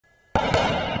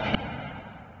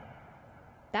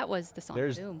That was the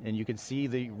sonic boom. And you can see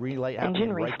the relight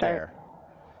happening right there.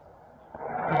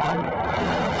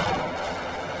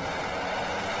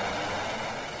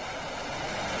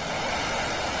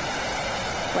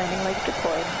 Landing legs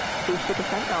deployed. Booster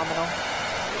descent nominal.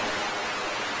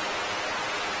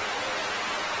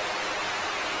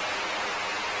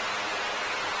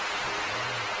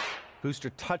 Booster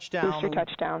touchdown. Booster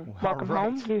touchdown. Welcome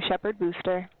home, new Shepard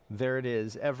booster. There it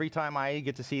is. Every time I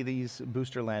get to see these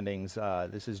booster landings,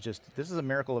 this is a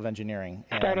miracle of engineering.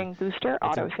 Starting booster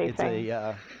auto-safing.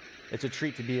 It's a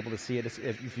treat to be able to see it.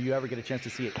 If you ever get a chance to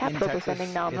see it Capsule in Texas,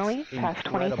 descending nominally past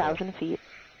 20,000 feet.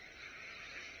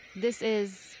 This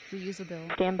is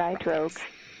reusable. Standby drogue.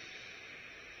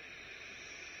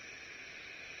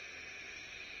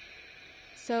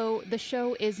 So the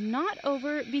show is not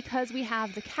over because we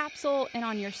have the capsule, and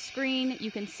on your screen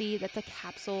you can see that the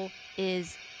capsule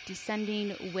is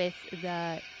descending with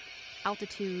the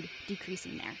altitude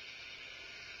decreasing there.